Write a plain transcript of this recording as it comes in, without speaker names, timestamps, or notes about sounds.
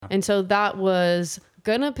And so that was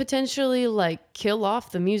gonna potentially like kill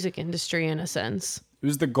off the music industry in a sense. It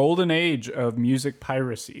was the golden age of music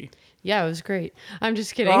piracy. Yeah, it was great. I'm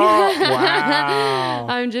just kidding. Oh, wow.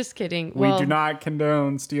 I'm just kidding. We do not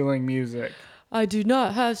condone stealing music. I do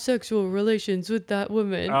not have sexual relations with that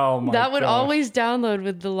woman. Oh my That would gosh. always download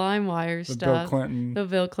with the LimeWire stuff. Bill Clinton. The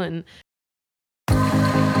Bill Clinton.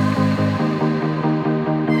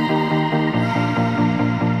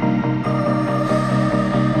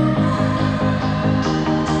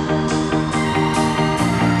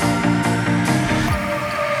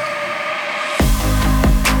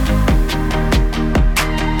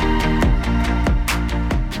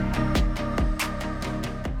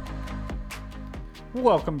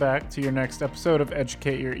 Welcome back to your next episode of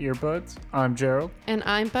Educate Your Earbuds. I'm Gerald. And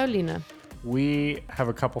I'm Paulina. We have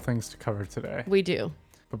a couple things to cover today. We do.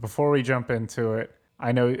 But before we jump into it,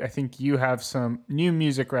 I think you have some new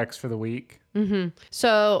music recs for the week. Mm-hmm.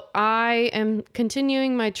 So I am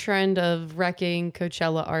continuing my trend of wrecking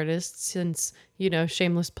Coachella artists since,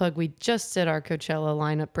 shameless plug, we just did our Coachella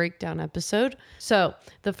lineup breakdown episode. So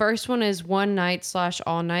the first one is One Night /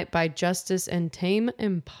 All Night by Justice and Tame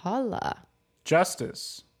Impala.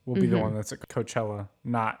 Justice will be the one that's at Coachella,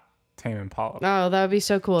 not Tame Impala. Oh, that would be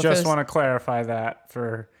so cool. Just want to clarify that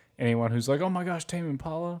for anyone who's like, oh my gosh, Tame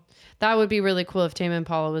Impala. That would be really cool if Tame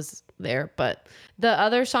Impala was there. But the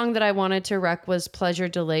other song that I wanted to wreck was Pleasure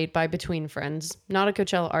Delayed by Between Friends. Not a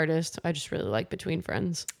Coachella artist. I just really like Between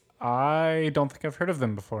Friends. I don't think I've heard of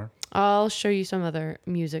them before. I'll show you some other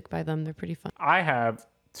music by them. They're pretty fun. I have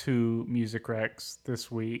 2 music recs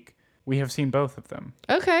this week. We have seen both of them.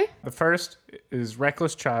 Okay. The first is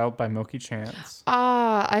Reckless Child by Milky Chance.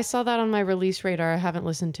 I saw that on my release radar. I haven't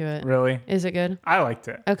listened to it. Really? Is it good? I liked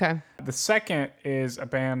it. Okay. The second is a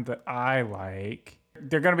band that I like.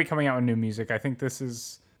 They're going to be coming out with new music. I think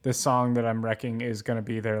this song that I'm wrecking is going to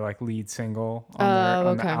be their like lead single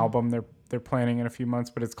on the album they're planning in a few months,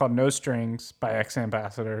 but it's called No Strings by Ex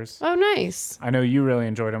Ambassadors. Oh, nice. I know you really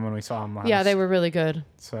enjoyed them when we saw them last. Yeah, they were really good.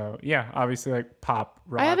 So, yeah, obviously like pop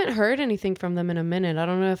rock. I haven't heard anything from them in a minute. I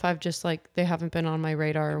don't know if I've just they haven't been on my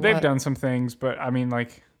radar or They've what. done some things, but I mean,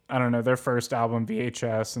 like, I don't know, their first album,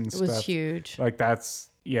 VHS and stuff. It was huge. Like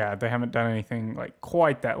they haven't done anything like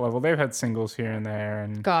quite that level. They've had singles here and there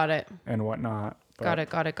and Got it. and whatnot. But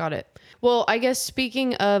Got it. Well, I guess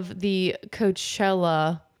speaking of the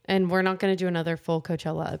Coachella, and we're not going to do another full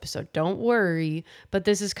Coachella episode, don't worry, but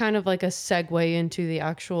this is kind of like a segue into the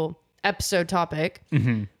actual episode topic.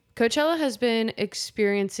 Mm-hmm. Coachella has been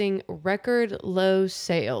experiencing record low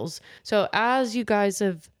sales. So as you guys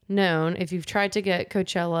have known, if you've tried to get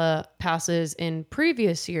Coachella passes in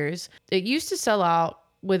previous years, it used to sell out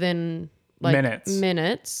within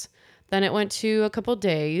minutes. Then it went to a couple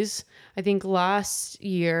days. I think last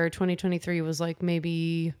year, 2023, was like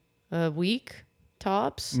maybe a week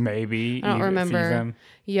tops. Maybe. I don't remember.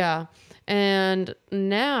 Yeah. And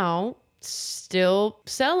now still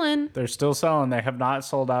selling. They're still selling. They have not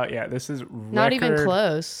sold out yet. This is Not even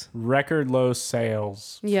close. Record low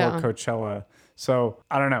sales for Coachella. So,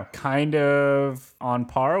 I don't know, kind of on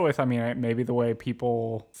par with, maybe the way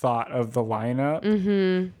people thought of the lineup,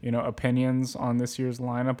 opinions on this year's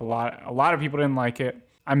lineup. A lot of people didn't like it.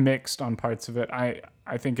 I'm mixed on parts of it. I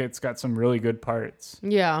think it's got some really good parts.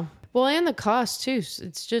 Yeah. Well, and the cost too.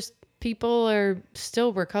 It's just people are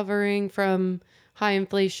still recovering from high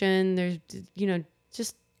inflation. There's,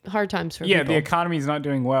 just hard times for people. Yeah, the economy's not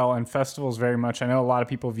doing well, and festivals very much. I know a lot of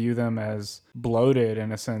people view them as bloated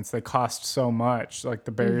in a sense. They cost so much. Like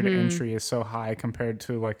the barrier to entry is so high compared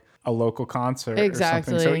to like a local concert or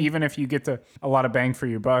something. So even if you get a lot of bang for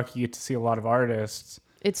your buck, you get to see a lot of artists.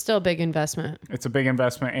 It's still a big investment. It's a big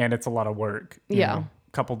investment, and it's a lot of work. Yeah.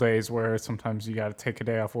 Couple days where sometimes you got to take a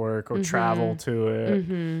day off work or travel to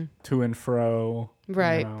it, to and fro.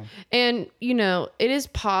 Right. And, it is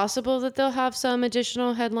possible that they'll have some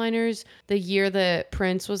additional headliners. The year that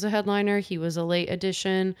Prince was a headliner, he was a late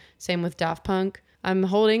addition. Same with Daft Punk. I'm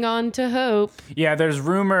holding on to hope. Yeah, there's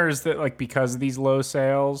rumors that like because of these low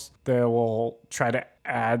sales, they will try to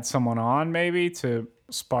add someone on maybe to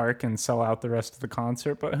spark and sell out the rest of the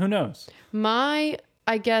concert, but who knows?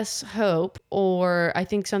 I guess hope, or I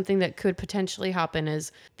think something that could potentially happen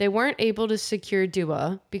is they weren't able to secure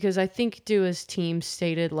Dua because I think Dua's team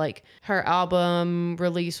stated like her album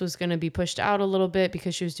release was going to be pushed out a little bit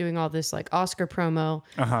because she was doing all this like Oscar promo.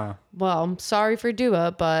 Well, sorry for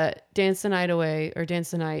Dua, but Dance the Night Away or Dance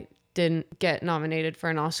the Night didn't get nominated for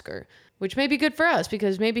an Oscar, which may be good for us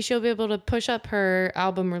because maybe she'll be able to push up her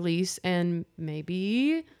album release and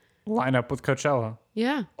maybe line up with Coachella.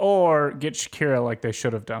 Yeah. Or get Shakira like they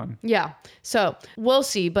should have done. Yeah. So we'll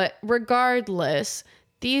see. But regardless,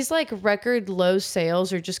 these like record low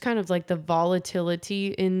sales, or just kind of like the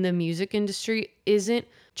volatility in the music industry, isn't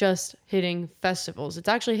just hitting festivals. It's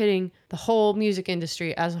actually hitting the whole music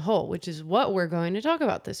industry as a whole, which is what we're going to talk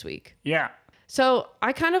about this week. Yeah. So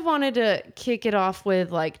I kind of wanted to kick it off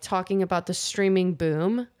with like talking about the streaming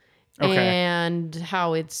boom. Okay. And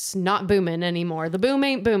how it's not booming anymore. The boom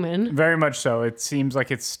ain't booming. Very much so. It seems like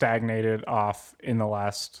it's stagnated off in the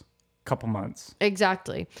last couple months.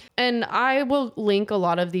 Exactly. And I will link a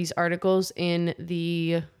lot of these articles in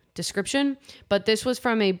the description, but this was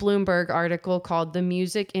from a Bloomberg article called "The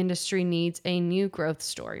Music Industry Needs a New Growth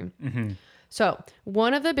Story." Mm-hmm. So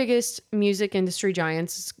one of the biggest music industry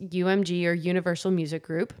giants is UMG, or Universal Music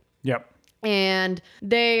Group. Yep. And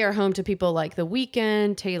they are home to people like The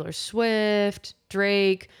Weeknd, Taylor Swift,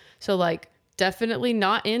 Drake. So like definitely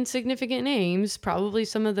not insignificant names, probably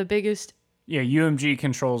some of the biggest. Yeah, UMG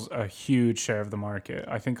controls a huge share of the market.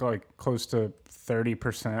 I think like close to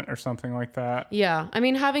 30% or something like that. Yeah. I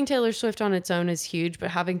mean, having Taylor Swift on its own is huge, but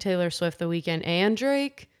having Taylor Swift, The Weeknd, and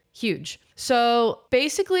Drake, huge. So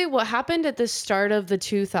basically what happened at the start of the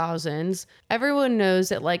 2000s, everyone knows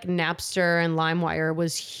that like Napster and LimeWire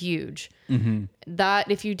was huge. Mm-hmm. That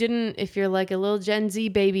if you're like a little Gen Z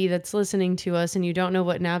baby that's listening to us and you don't know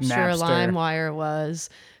what Napster or LimeWire was,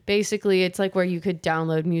 basically it's like where you could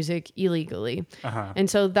download music illegally. Uh-huh. And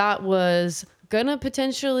so that was gonna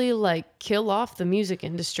potentially like kill off the music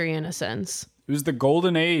industry in a sense. It was the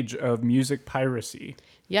golden age of music piracy.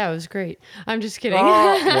 Yeah, it was great. I'm just kidding. Oh,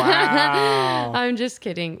 wow. I'm just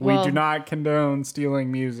kidding. We do not condone stealing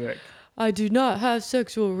music. I do not have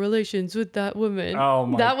sexual relations with that woman. Oh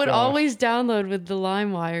my That would always download with the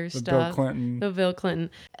LimeWire stuff. The Bill Clinton.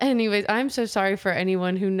 Anyways, I'm so sorry for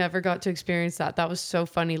anyone who never got to experience that. That was so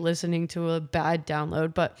funny listening to a bad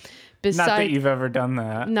download. But besides, not that you've ever done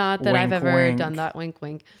that. Not that I've ever done that. Wink,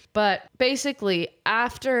 wink. But basically,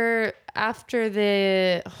 after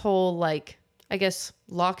the whole like, I guess,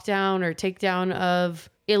 lockdown or takedown of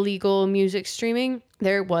illegal music streaming,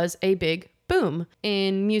 there was a big boom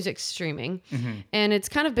in music streaming. Mm-hmm. And it's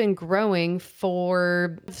kind of been growing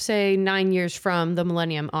for, say, 9 years from the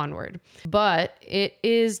millennium onward. But it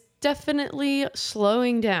is definitely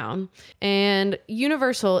slowing down. And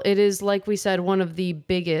Universal, it is, like we said, one of the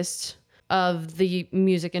biggest of the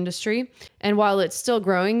music industry. And while it's still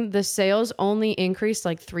growing, the sales only increased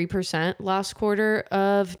like 3%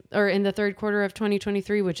 in the third quarter of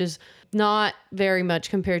 2023, which is not very much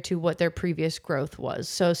compared to what their previous growth was.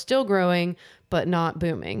 So still growing, but not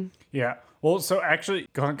booming. Yeah. Well, so actually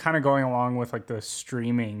kind of going along with like the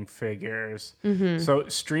streaming figures. Mm-hmm. So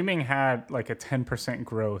streaming had like a 10%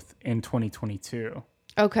 growth in 2022.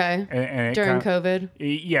 Okay. And during COVID?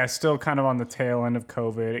 Yeah, still kind of on the tail end of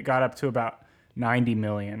COVID. It got up to about 90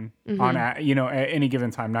 million on, at any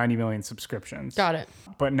given time, 90 million subscriptions. Got it.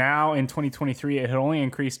 But now in 2023, it had only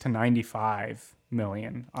increased to 95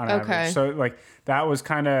 million on average. So like that was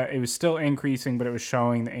it was still increasing, but it was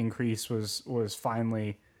showing the increase was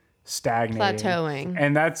finally stagnating. Plateauing.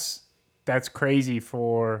 And that's crazy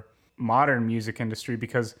for modern music industry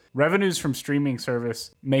because revenues from streaming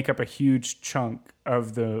service make up a huge chunk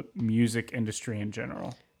of the music industry in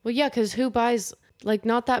general. Well, yeah, because who buys, like,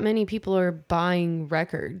 not that many people are buying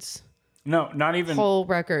records. No, not even whole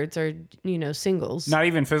records or, singles. Not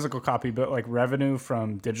even physical copy, but like revenue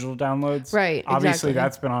from digital downloads. Right. Obviously,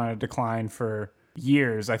 that's been on a decline for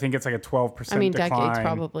years. I think it's like a 12% decline. Decades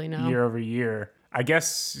probably now. Year over year. I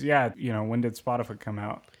guess, yeah, when did Spotify come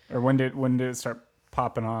out? Or when did it start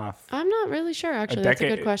popping off? I'm not really sure, actually. That's a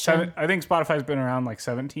good question. I think Spotify's been around like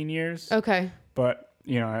 17 years. Okay. But,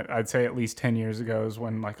 I'd say at least 10 years ago is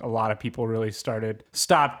when like a lot of people really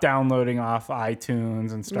stopped downloading off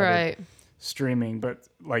iTunes and started streaming. But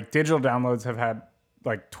like digital downloads have had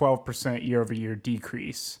like 12% year over year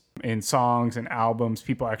decrease in songs and albums,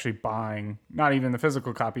 people actually buying, not even the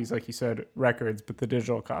physical copies, like you said, records, but the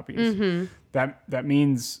digital copies. Mm-hmm. That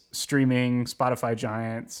means streaming Spotify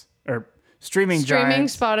giants or streaming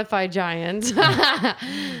giants. Spotify giants.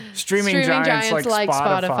 streaming giants like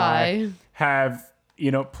Spotify have,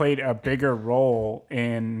 played a bigger role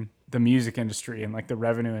in the music industry and like the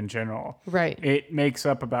revenue in general. Right. It makes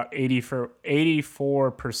up about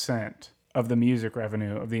 84% of the music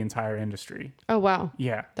revenue of the entire industry. Oh, wow.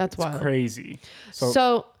 Yeah. That's wild. Crazy.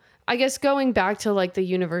 So I guess going back to like the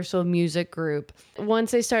Universal Music Group, once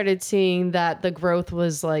they started seeing that the growth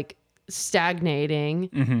was like stagnating,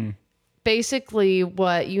 mm-hmm. basically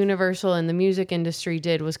what Universal and the music industry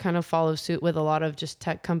did was kind of follow suit with a lot of just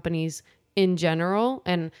tech companies in general.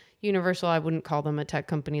 And Universal, I wouldn't call them a tech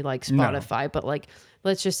company like Spotify, but like,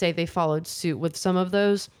 let's just say they followed suit with some of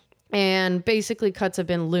those. And basically cuts have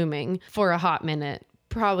been looming for a hot minute.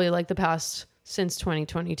 probably like the past since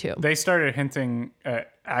 2022. They started hinting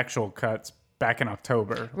at actual cuts back in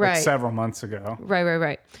October, right. like several months ago.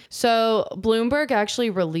 Right. So Bloomberg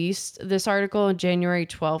actually released this article on January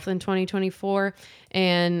 12th in 2024.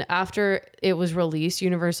 And after it was released,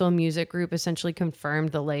 Universal Music Group essentially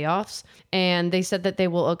confirmed the layoffs. And they said that they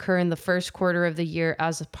will occur in the first quarter of the year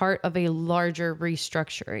as a part of a larger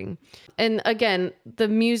restructuring. And again, the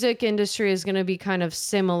music industry is going to be kind of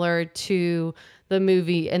similar to the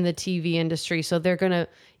movie and the TV industry. So they're going to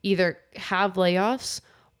either have layoffs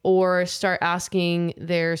or start asking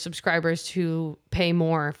their subscribers to pay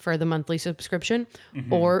more for the monthly subscription,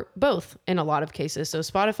 or both in a lot of cases. So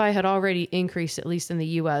Spotify had already increased, at least in the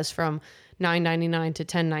US, from $9.99 to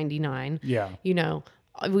 $10.99. Yeah. You know,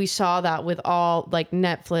 we saw that with all like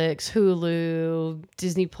Netflix, Hulu,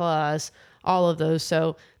 Disney Plus, all of those.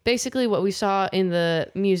 So basically what we saw in the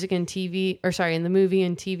music and TV, or sorry, in the movie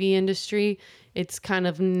and TV industry, it's kind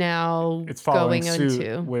of now it's following going suit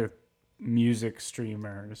into with music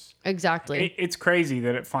streamers. Exactly. It's crazy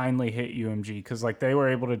that it finally hit UMG because like they were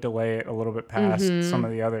able to delay it a little bit past some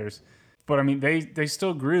of the others. But I mean, they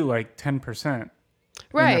still grew like 10%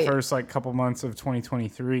 right. in the first like couple months of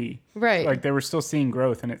 2023. Right. Like they were still seeing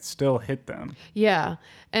growth and it still hit them. Yeah.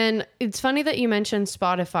 And it's funny that you mentioned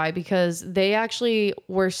Spotify because they actually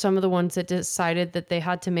were some of the ones that decided that they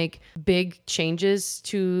had to make big changes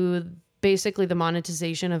to basically the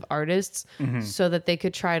monetization of artists so that they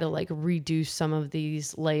could try to like reduce some of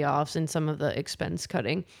these layoffs and some of the expense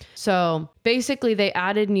cutting. So basically they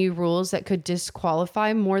added new rules that could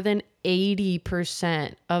disqualify more than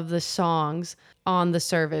 80% of the songs on the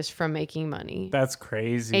service from making money. That's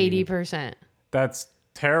crazy. 80%. That's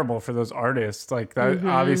terrible for those artists. Like that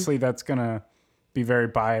obviously that's going to be very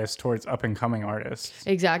biased towards up and coming artists.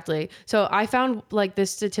 Exactly. So I found like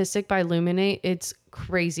this statistic by Luminate. It's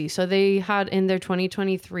crazy. So they had in their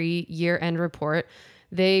 2023 year end report,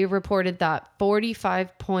 they reported that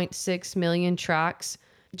 45.6 million tracks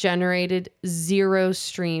generated 0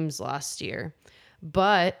 streams last year,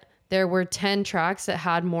 but there were 10 tracks that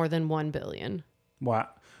had more than 1 billion. Wow.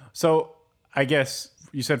 So I guess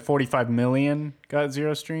you said 45 million got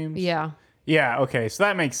 0 streams? Yeah. Yeah, okay. So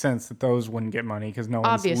that makes sense that those wouldn't get money because no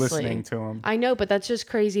one's listening to them. I know, but that's just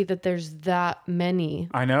crazy that there's that many.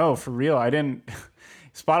 I know, for real.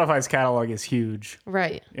 Spotify's catalog is huge.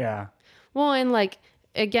 Right. Yeah. Well, and like,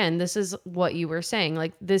 again, this is what you were saying.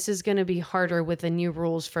 Like, this is going to be harder with the new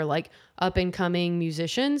rules for like up and coming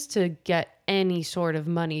musicians to get any sort of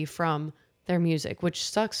money from their music, which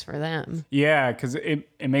sucks for them. Yeah, because it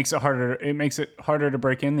makes it harder. It makes it harder to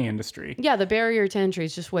break in the industry. Yeah, the barrier to entry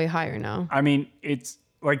is just way higher now. I mean, it's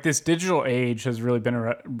like this digital age has really been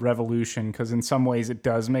a revolution because in some ways it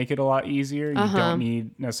does make it a lot easier. You don't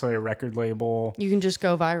need necessarily a record label. You can just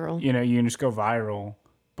go viral. You know, you can just go viral.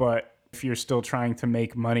 But if you're still trying to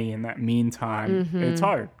make money in that meantime, it's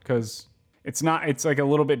hard because it's like a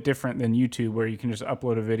little bit different than YouTube where you can just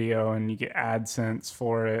upload a video and you get AdSense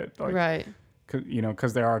for it. Like, right. You know,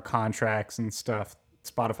 because there are contracts and stuff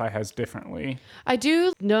Spotify has differently. I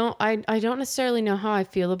do know, I don't necessarily know how I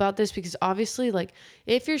feel about this because obviously like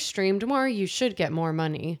if you're streamed more, you should get more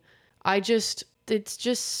money. It just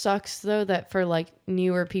sucks though that for like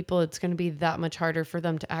newer people, it's going to be that much harder for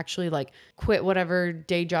them to actually like quit whatever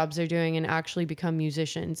day jobs they're doing and actually become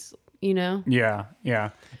musicians, you know? Yeah.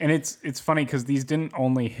 And it's funny because these didn't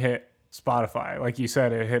only hit Spotify. Like you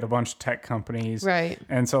said, it hit a bunch of tech companies. Right.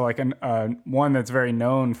 And so like one that's very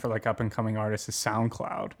known for like up and coming artists is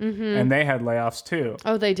SoundCloud. And they had layoffs too.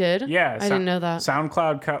 Oh, they did? Yeah. I didn't know that.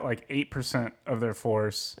 SoundCloud cut like 8% of their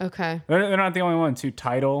force. Okay. They're not the only one too.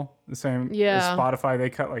 Tidal, the same as Spotify, they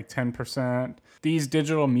cut like 10%. These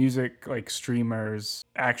digital music like streamers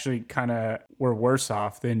actually kind of were worse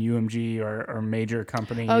off than UMG or major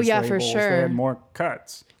companies. Oh yeah, labels. for sure. They had more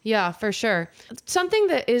cuts. Yeah, for sure. Something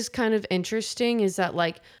that is kind of interesting is that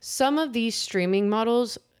like some of these streaming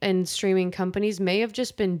models and streaming companies may have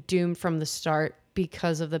just been doomed from the start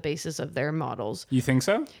because of the basis of their models. You think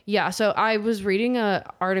so? Yeah. So I was reading an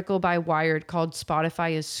article by Wired called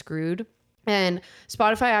Spotify is Screwed. And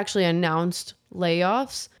Spotify actually announced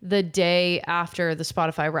layoffs the day after the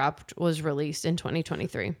Spotify Wrapped was released in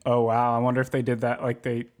 2023. Oh, wow. I wonder if they did that like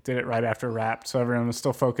they did it right after Wrapped. So everyone was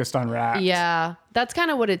still focused on Wrapped. Yeah, that's kind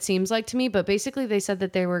of what it seems like to me. But basically they said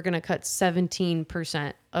that they were going to cut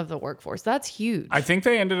 17% of the workforce. That's huge. I think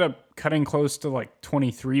they ended up cutting close to like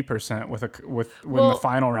 23% when the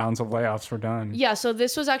final rounds of layoffs were done. Yeah, so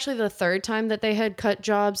this was actually the third time that they had cut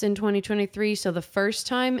jobs in 2023. So the first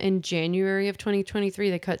time in January of 2023,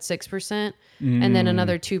 they cut 6%, and then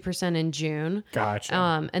another 2% in June. Gotcha.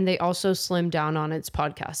 And they also slimmed down on its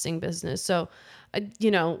podcasting business. So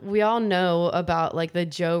We all know about like the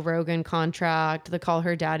Joe Rogan contract, the Call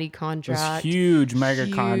Her Daddy Those contract. huge mega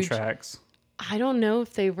Huge. contracts. I don't know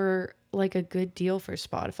if they were like a good deal for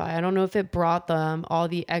Spotify. I don't know if it brought them all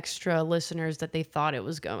the extra listeners that they thought it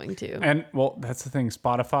was going to. And well, that's the thing.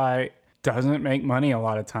 Spotify doesn't make money a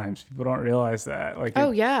lot of times. People don't realize that. Like,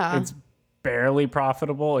 it's barely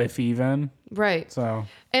profitable, if even. Right. So,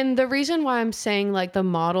 and the reason why I'm saying like the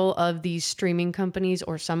model of these streaming companies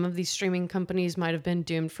or some of these streaming companies might have been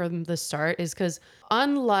doomed from the start is because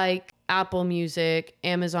unlike Apple Music,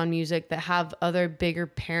 Amazon Music that have other bigger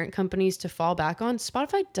parent companies to fall back on,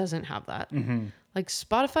 Spotify doesn't have that. mm-hmm. Like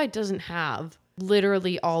Spotify doesn't have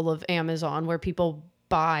literally all of Amazon where people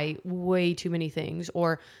buy way too many things,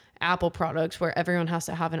 or Apple products where everyone has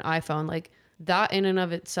to have an iPhone. Like that in and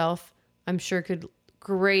of itself, I'm sure could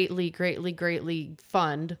greatly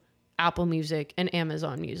fund Apple Music and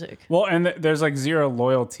Amazon Music. Well, and there's like zero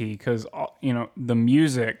loyalty because, the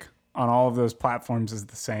music on all of those platforms is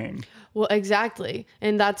the same. Well, exactly.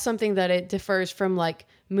 And that's something that it differs from like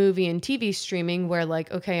movie and TV streaming where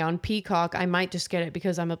like, okay, on Peacock, I might just get it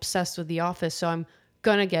because I'm obsessed with The Office. So I'm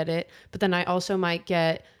going to get it. But then I also might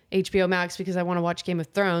get HBO Max because I want to watch Game of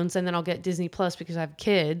Thrones, and then I'll get Disney Plus because I have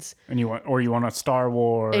kids. And you want a Star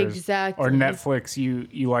Wars, exactly, or Netflix.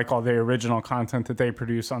 You like all the original content that they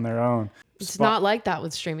produce on their own. It's not like that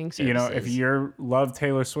with streaming services. If you love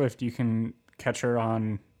Taylor Swift, you can catch her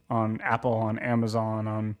on Apple, on Amazon,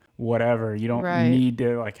 on whatever. You don't need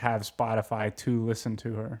to like have Spotify to listen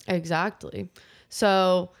to her. Exactly.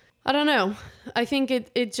 So I don't know. I think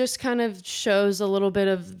it just kind of shows a little bit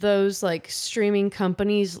of those like streaming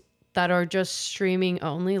companies that are just streaming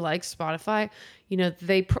only, like Spotify.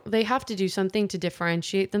 They have to do something to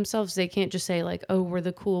differentiate themselves. They can't just say like, oh, we're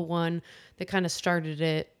the cool one that kind of started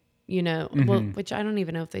it. Mm-hmm. Well, which I don't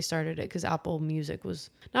even know if they started it because Apple Music was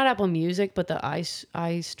not Apple Music, but the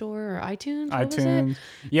iStore or iTunes. What was it?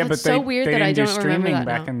 Yeah, That's but they, so weird they that didn't I do don't remember streaming that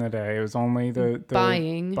back now. in the day. It was only the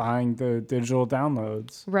buying the digital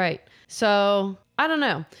downloads. Right. So I don't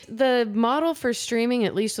know. The model for streaming,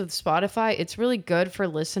 at least with Spotify, it's really good for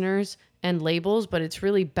listeners and labels, but it's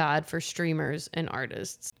really bad for streamers and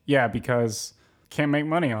artists. Yeah, because can't make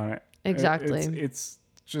money on it. Exactly. It's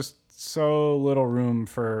just so little room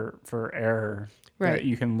for error that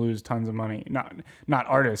you can lose tons of money. Not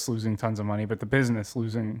artists losing tons of money, but the business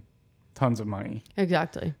losing tons of money.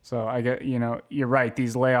 Exactly. So I get, you're right.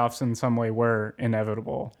 These layoffs in some way were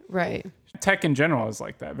inevitable. Right. Tech in general is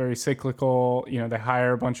like that, very cyclical. They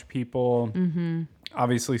hire a bunch of people. Mm-hmm.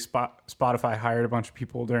 Obviously, Spotify hired a bunch of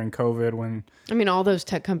people during COVID all those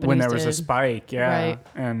tech companies when there was a spike. Yeah. Right.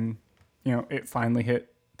 And, it finally hit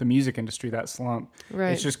the music industry, that slump.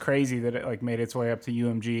 Right. It's just crazy that it like made its way up to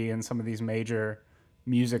UMG and some of these major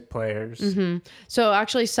music players. Mm-hmm. So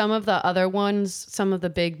actually some of the other ones, some of the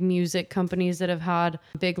big music companies that have had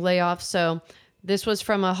big layoffs. So this was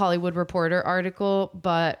from a Hollywood Reporter article,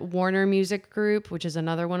 but Warner Music Group, which is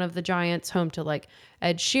another one of the giants, home to like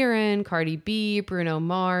Ed Sheeran, Cardi B, Bruno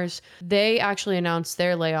Mars, they actually announced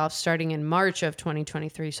their layoffs starting in March of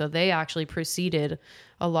 2023. So they actually preceded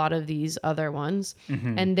a lot of these other ones.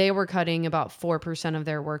 Mm-hmm. And they were cutting about 4% of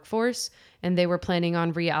their workforce. And they were planning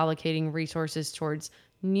on reallocating resources towards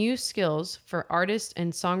new skills for artist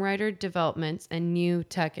and songwriter developments and new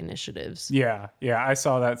tech initiatives. Yeah, I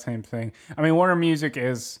saw that same thing. Warner Music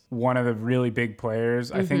is one of the really big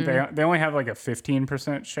players. I think they only have like a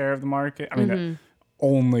 15% share of the market.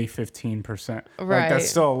 Only 15%. Right. Like that's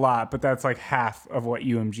still a lot, but that's like half of what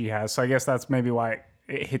UMG has. So I guess that's maybe why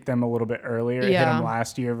it hit them a little bit earlier. It hit them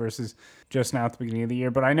last year versus just now at the beginning of the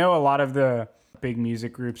year. But I know a lot of the big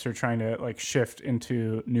music groups are trying to like shift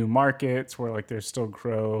into new markets where like there's still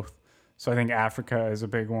growth. So I think Africa is a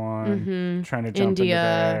big one, trying to jump India,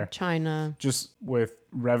 into there. China. Just with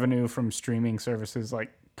revenue from streaming services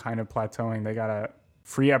like kind of plateauing, they got to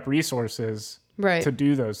free up resources to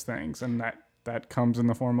do those things. And that comes in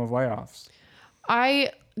the form of layoffs.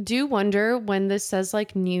 I do wonder when this says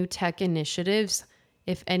like new tech initiatives,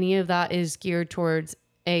 if any of that is geared towards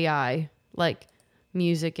AI, like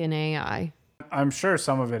music and AI. I'm sure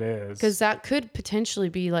some of it is. Because that could potentially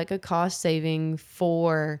be like a cost saving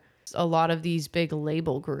for a lot of these big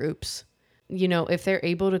label groups. If they're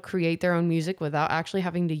able to create their own music without actually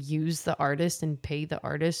having to use the artist and pay the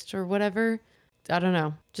artist or whatever. I don't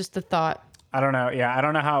know. Just a thought. I don't know. Yeah, I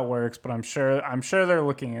don't know how it works, but I'm sure they're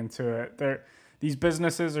looking into it. These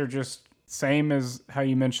businesses are just same as how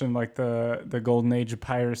you mentioned like the golden age of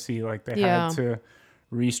piracy. Like they had to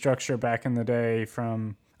restructure back in the day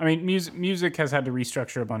from I mean, music has had to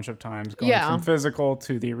restructure a bunch of times, going from physical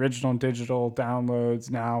to the original digital downloads,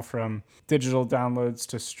 now from digital downloads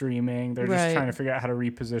to streaming. They're just trying to figure out how to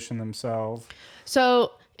reposition themselves.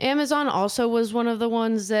 So Amazon also was one of the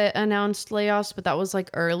ones that announced layoffs, but that was like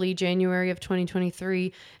early January of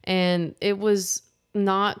 2023. And it was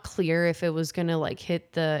not clear if it was going to like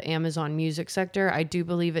hit the Amazon music sector. I do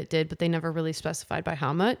believe it did, but they never really specified by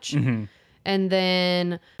how much. Mm-hmm. And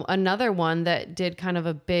then another one that did kind of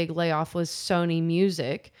a big layoff was Sony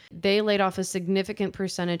Music. They laid off a significant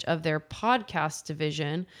percentage of their podcast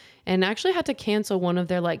division and actually had to cancel one of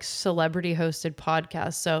their like celebrity hosted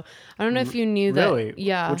podcasts. So I don't know if you knew that. Really?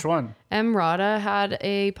 Yeah. Which one? Emrata had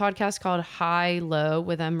a podcast called High Low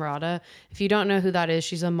with Emrata. If you don't know who that is,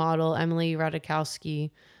 she's a model, Emily Ratajkowski.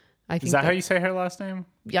 Is that how you say her last name?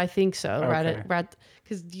 Yeah, I think so. Okay.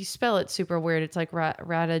 Because you spell it super weird. It's like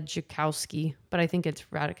Ratajkowski, but I think it's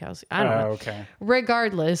Ratajkowski. I don't know. Okay.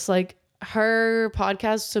 Regardless, like her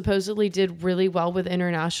podcast supposedly did really well with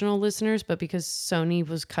international listeners, but because Sony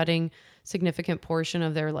was cutting significant portion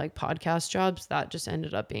of their like podcast jobs, that just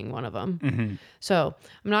ended up being one of them. Mm-hmm. So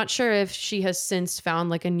I'm not sure if she has since found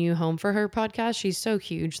like a new home for her podcast. She's so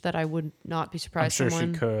huge that I would not be surprised. I'm sure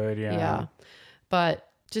she could. Yeah. But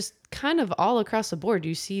just kind of all across the board,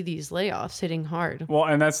 you see these layoffs hitting hard. Well,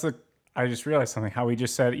 and I just realized something, how we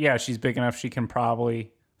just said, yeah, she's big enough, she can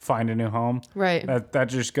probably find a new home. Right. That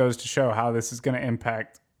just goes to show how this is going to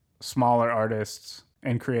impact smaller artists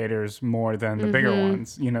and creators more than the bigger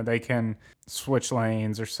ones. You know, they can switch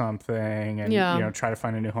lanes or something and, you know, try to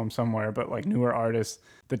find a new home somewhere. But like newer artists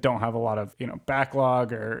that don't have a lot of, you know,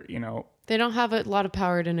 backlog or, you know, they don't have a lot of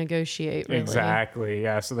power to negotiate, really. Exactly.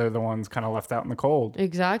 Yeah. So they're the ones kind of left out in the cold.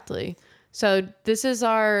 Exactly. So this is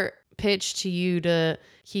our pitch to you to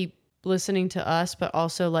keep listening to us, but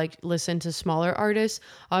also like listen to smaller artists.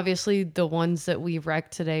 Obviously, the ones that we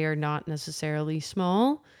rec today are not necessarily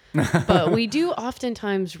small, but we do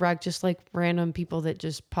oftentimes rec just like random people that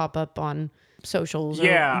just pop up on socials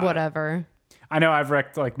or whatever. I know I've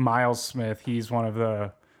wrecked like Miles Smith. He's one of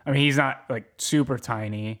the, I mean, he's not like super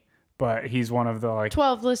tiny, but he's one of the like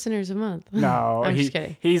 12 listeners a month. No, I'm just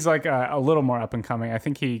kidding. He's like a little more up and coming. I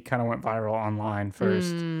think he kind of went viral online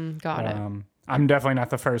first. Got it. I'm definitely not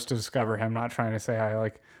the first to discover him. Not trying to say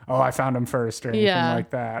I found him first or anything like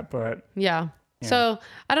that. But yeah. So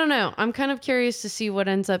I don't know. I'm kind of curious to see what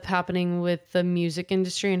ends up happening with the music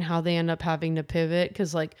industry and how they end up having to pivot,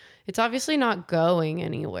 because like it's obviously not going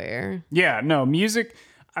anywhere. Yeah. No, music.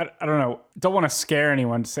 I don't know. Don't want to scare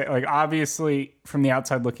anyone to say, like, obviously from the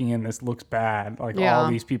outside looking in, this looks bad. Like all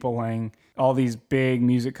these people all these big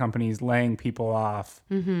music companies laying people off.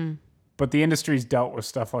 Mm-hmm. But the industry's dealt with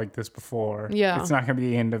stuff like this before. Yeah. It's not going to be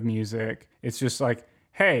the end of music. It's just like,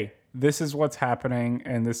 hey, this is what's happening.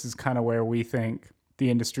 And this is kind of where we think the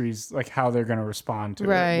industry's like how they're going to respond to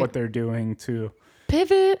it, what they're doing to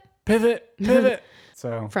pivot.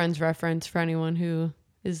 So Friends reference for anyone who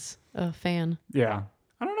is a fan. Yeah.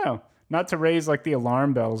 I don't know. Not to raise like the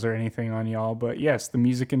alarm bells or anything on y'all, but yes, the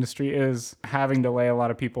music industry is having to lay a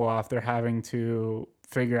lot of people off. They're having to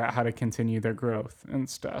figure out how to continue their growth and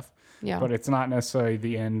stuff. Yeah. But it's not necessarily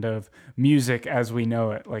the end of music as we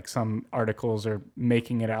know it, like some articles are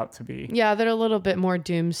making it out to be. Yeah, they're a little bit more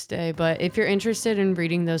doomsday. But if you're interested in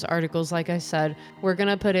reading those articles, like I said, we're going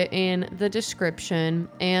to put it in the description.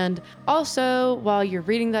 And also, while you're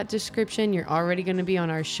reading that description, you're already going to be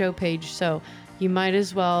on our show page. So you might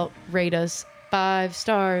as well rate us 5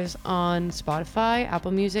 stars on Spotify, Apple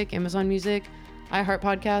Music, Amazon Music, iHeart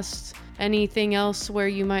Podcasts, anything else where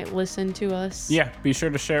you might listen to us. Yeah, be sure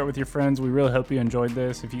to share it with your friends. We really hope you enjoyed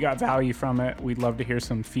this. If you got value from it, we'd love to hear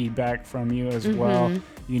some feedback from you as well.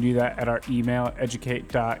 You can do that at our email,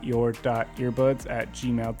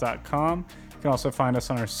 educate.your.earbuds@gmail.com. You can also find us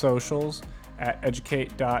on our socials at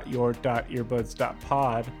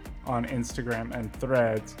educate.your.earbuds.pod on Instagram and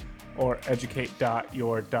Threads, or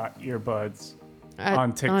educate.your.earbuds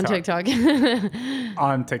on TikTok.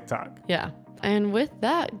 On TikTok. Yeah. And with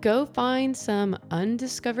that, go find some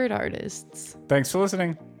undiscovered artists. Thanks for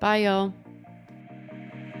listening. Bye, y'all.